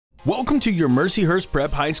Welcome to your Mercyhurst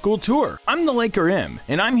Prep High School tour. I'm the Laker M,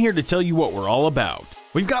 and I'm here to tell you what we're all about.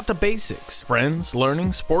 We've got the basics, friends,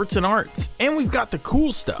 learning, sports, and arts. And we've got the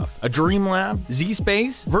cool stuff, a dream lab,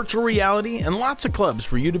 Z-Space, virtual reality, and lots of clubs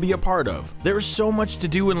for you to be a part of. There's so much to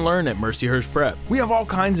do and learn at Mercyhurst Prep. We have all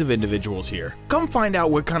kinds of individuals here. Come find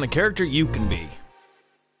out what kind of character you can be.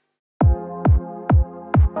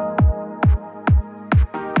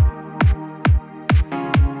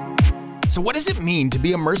 So what does it mean to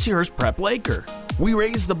be a Mercyhurst Prep Laker? We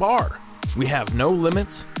raise the bar. We have no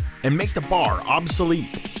limits and make the bar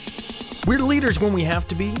obsolete. We're leaders when we have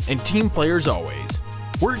to be and team players always.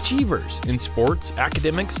 We're achievers in sports,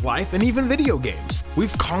 academics, life, and even video games.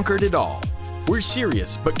 We've conquered it all. We're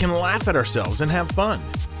serious but can laugh at ourselves and have fun.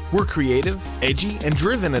 We're creative, edgy, and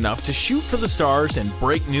driven enough to shoot for the stars and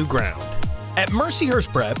break new ground. At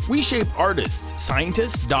Mercyhurst Prep, we shape artists,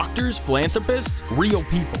 scientists, doctors, philanthropists, real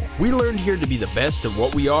people. We learned here to be the best of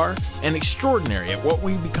what we are and extraordinary at what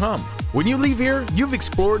we become. When you leave here, you've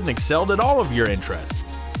explored and excelled at all of your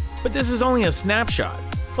interests. But this is only a snapshot.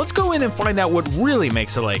 Let's go in and find out what really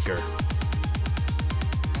makes a Laker.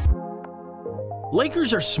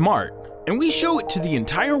 Lakers are smart, and we show it to the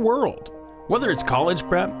entire world. Whether it's college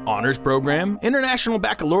prep, honors program, international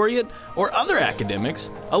baccalaureate, or other academics,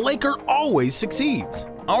 a Laker always succeeds.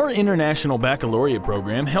 Our International Baccalaureate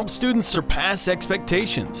program helps students surpass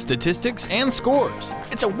expectations, statistics, and scores.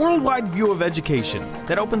 It's a worldwide view of education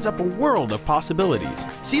that opens up a world of possibilities.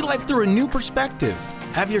 See life through a new perspective,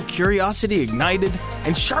 have your curiosity ignited,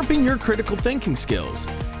 and sharpen your critical thinking skills.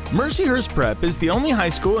 Mercyhurst Prep is the only high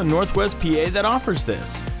school in Northwest PA that offers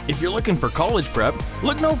this. If you're looking for college prep,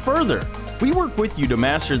 look no further. We work with you to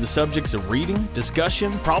master the subjects of reading,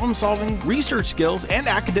 discussion, problem solving, research skills, and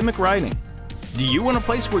academic writing. Do you want a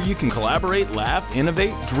place where you can collaborate, laugh,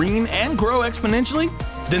 innovate, dream, and grow exponentially?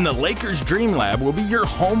 Then the Lakers Dream Lab will be your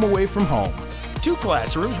home away from home. 2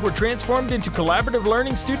 classrooms were transformed into collaborative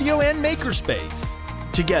learning studio and makerspace.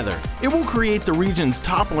 Together, it will create the region's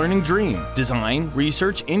top learning dream, design,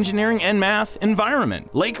 research, engineering, and math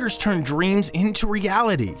environment. Lakers turn dreams into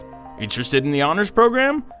reality. Interested in the honors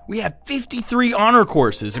program? We have 53 honor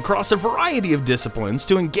courses across a variety of disciplines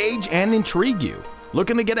to engage and intrigue you.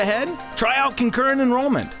 Looking to get ahead? Try out concurrent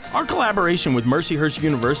enrollment. Our collaboration with Mercyhurst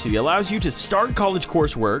University allows you to start college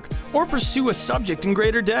coursework or pursue a subject in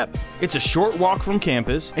greater depth. It's a short walk from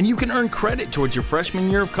campus, and you can earn credit towards your freshman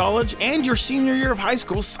year of college and your senior year of high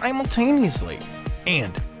school simultaneously.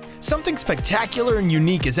 And something spectacular and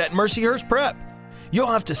unique is at Mercyhurst Prep. You'll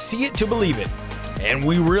have to see it to believe it. And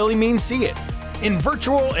we really mean see it, in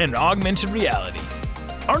virtual and augmented reality.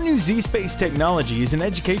 Our new Z-Space technology is an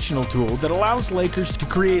educational tool that allows Lakers to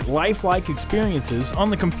create lifelike experiences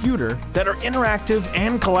on the computer that are interactive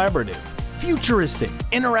and collaborative, futuristic,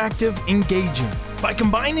 interactive, engaging. By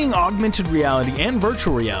combining augmented reality and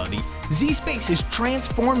virtual reality, Z-Space is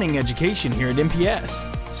transforming education here at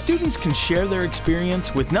MPS. Students can share their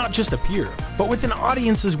experience with not just a peer, but with an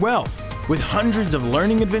audience as well. With hundreds of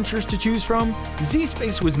learning adventures to choose from,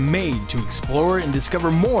 Z-Space was made to explore and discover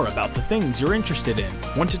more about the things you're interested in.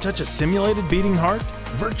 Want to touch a simulated beating heart?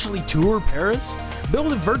 Virtually tour Paris?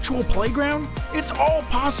 Build a virtual playground? It's all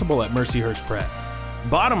possible at Mercyhurst Prep.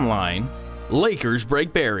 Bottom line, Lakers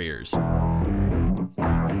break barriers.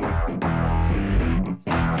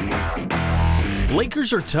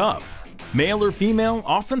 Lakers are tough. Male or female,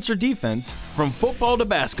 offense or defense, from football to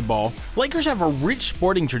basketball, Lakers have a rich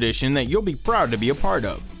sporting tradition that you'll be proud to be a part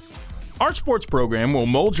of. Our sports program will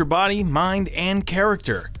mold your body, mind, and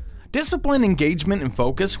character. Discipline, engagement, and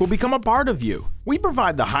focus will become a part of you. We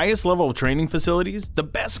provide the highest level of training facilities, the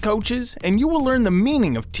best coaches, and you will learn the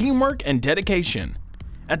meaning of teamwork and dedication.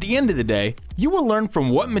 At the end of the day, you will learn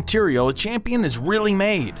from what material a champion is really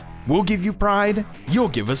made. We'll give you pride, you'll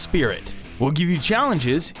give us spirit. We'll give you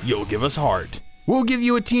challenges, you'll give us heart. We'll give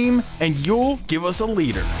you a team, and you'll give us a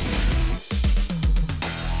leader.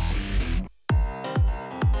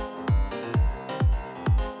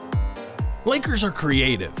 Lakers are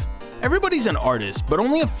creative. Everybody's an artist, but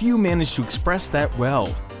only a few manage to express that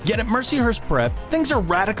well. Yet at Mercyhurst Prep, things are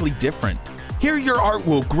radically different. Here your art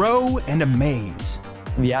will grow and amaze.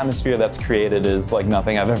 The atmosphere that's created is like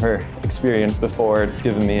nothing I've ever experienced before. It's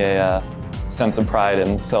given me a sense of pride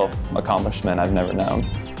and self-accomplishment I've never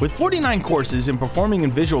known. With 49 courses in performing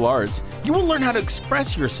and visual arts, you will learn how to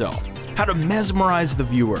express yourself, how to mesmerize the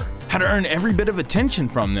viewer, how to earn every bit of attention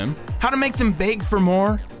from them, how to make them beg for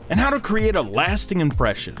more, and how to create a lasting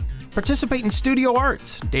impression. Participate in studio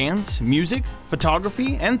arts, dance, music,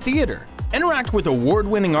 photography, and theater. Interact with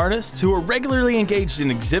award-winning artists who are regularly engaged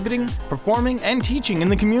in exhibiting, performing, and teaching in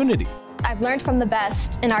the community. I've learned from the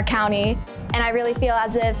best in our county. and I really feel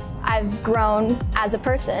as if I've grown as a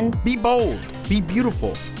person. Be bold, be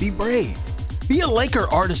beautiful, be brave. Be a Laker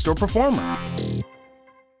artist or performer.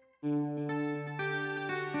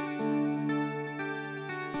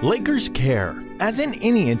 Lakers care. As in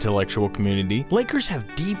any intellectual community, Lakers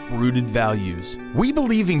have deep-rooted values. We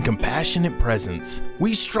believe in compassionate presence.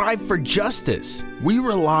 We strive for justice. We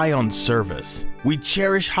rely on service. We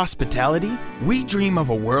cherish hospitality. We dream of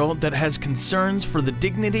a world that has concerns for the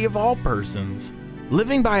dignity of all persons.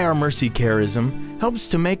 Living by our mercy careism helps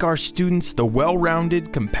to make our students the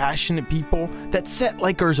well-rounded, compassionate people that set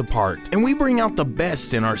Lakers apart, and we bring out the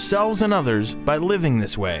best in ourselves and others by living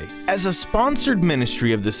this way. As a sponsored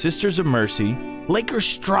ministry of the Sisters of Mercy, Lakers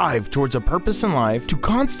strive towards a purpose in life to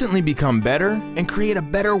constantly become better and create a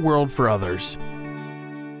better world for others.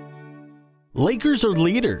 Lakers are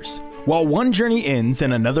leaders. While one journey ends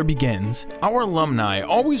and another begins, our alumni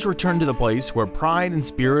always return to the place where pride and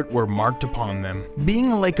spirit were marked upon them.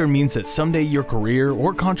 Being a Laker means that someday your career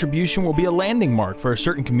or contribution will be a landing mark for a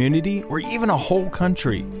certain community or even a whole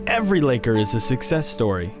country. Every Laker is a success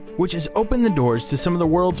story, which has opened the doors to some of the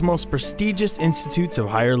world's most prestigious institutes of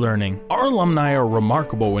higher learning. Our alumni are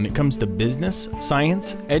remarkable when it comes to business,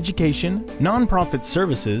 science, education, nonprofit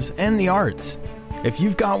services, and the arts. If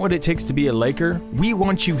you've got what it takes to be a Laker, we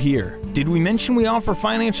want you here. Did we mention we offer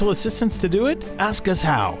financial assistance to do it? Ask us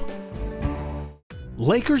how.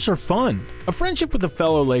 Lakers are fun. A friendship with a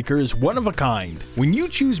fellow Laker is one of a kind. When you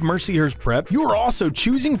choose Mercyhurst Prep, you are also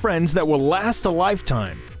choosing friends that will last a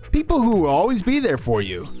lifetime. People who will always be there for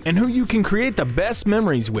you, and who you can create the best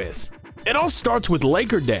memories with. It all starts with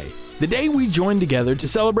Laker Day, the day we join together to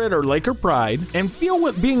celebrate our Laker pride and feel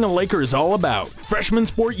what being a Laker is all about. Freshmen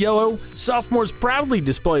sport yellow, sophomores proudly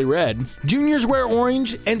display red, juniors wear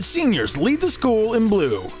orange, and seniors lead the school in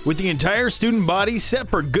blue. With the entire student body set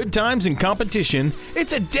for good times and competition,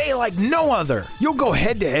 it's a day like no other. You'll go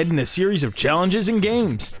head-to-head in a series of challenges and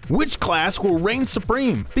games. Which class will reign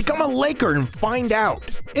supreme? Become a Laker and find out.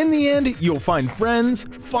 In the end, you'll find friends,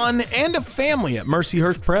 fun, and a family at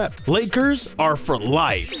Mercyhurst Prep. Lakers are for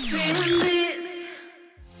life.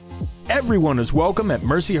 Everyone is welcome at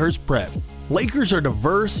Mercyhurst Prep. Lakers are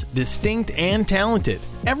diverse, distinct, and talented.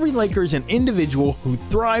 Every Laker is an individual who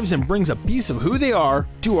thrives and brings a piece of who they are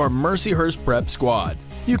to our Mercyhurst Prep squad.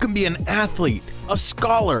 You can be an athlete, a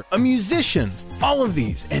scholar, a musician, all of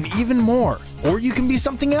these and even more. Or you can be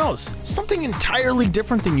something else, something entirely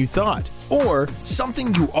different than you thought, or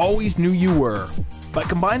something you always knew you were. By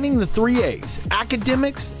combining the 3 A's,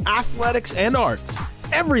 academics, athletics, and arts,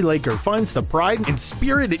 every Laker finds the pride and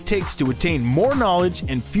spirit it takes to attain more knowledge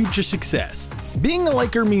and future success. Being a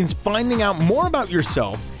Laker means finding out more about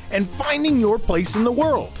yourself and finding your place in the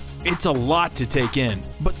world. It's a lot to take in,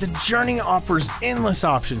 but the journey offers endless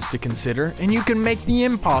options to consider, and you can make the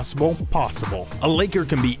impossible possible. A Laker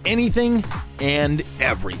can be anything and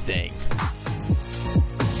everything.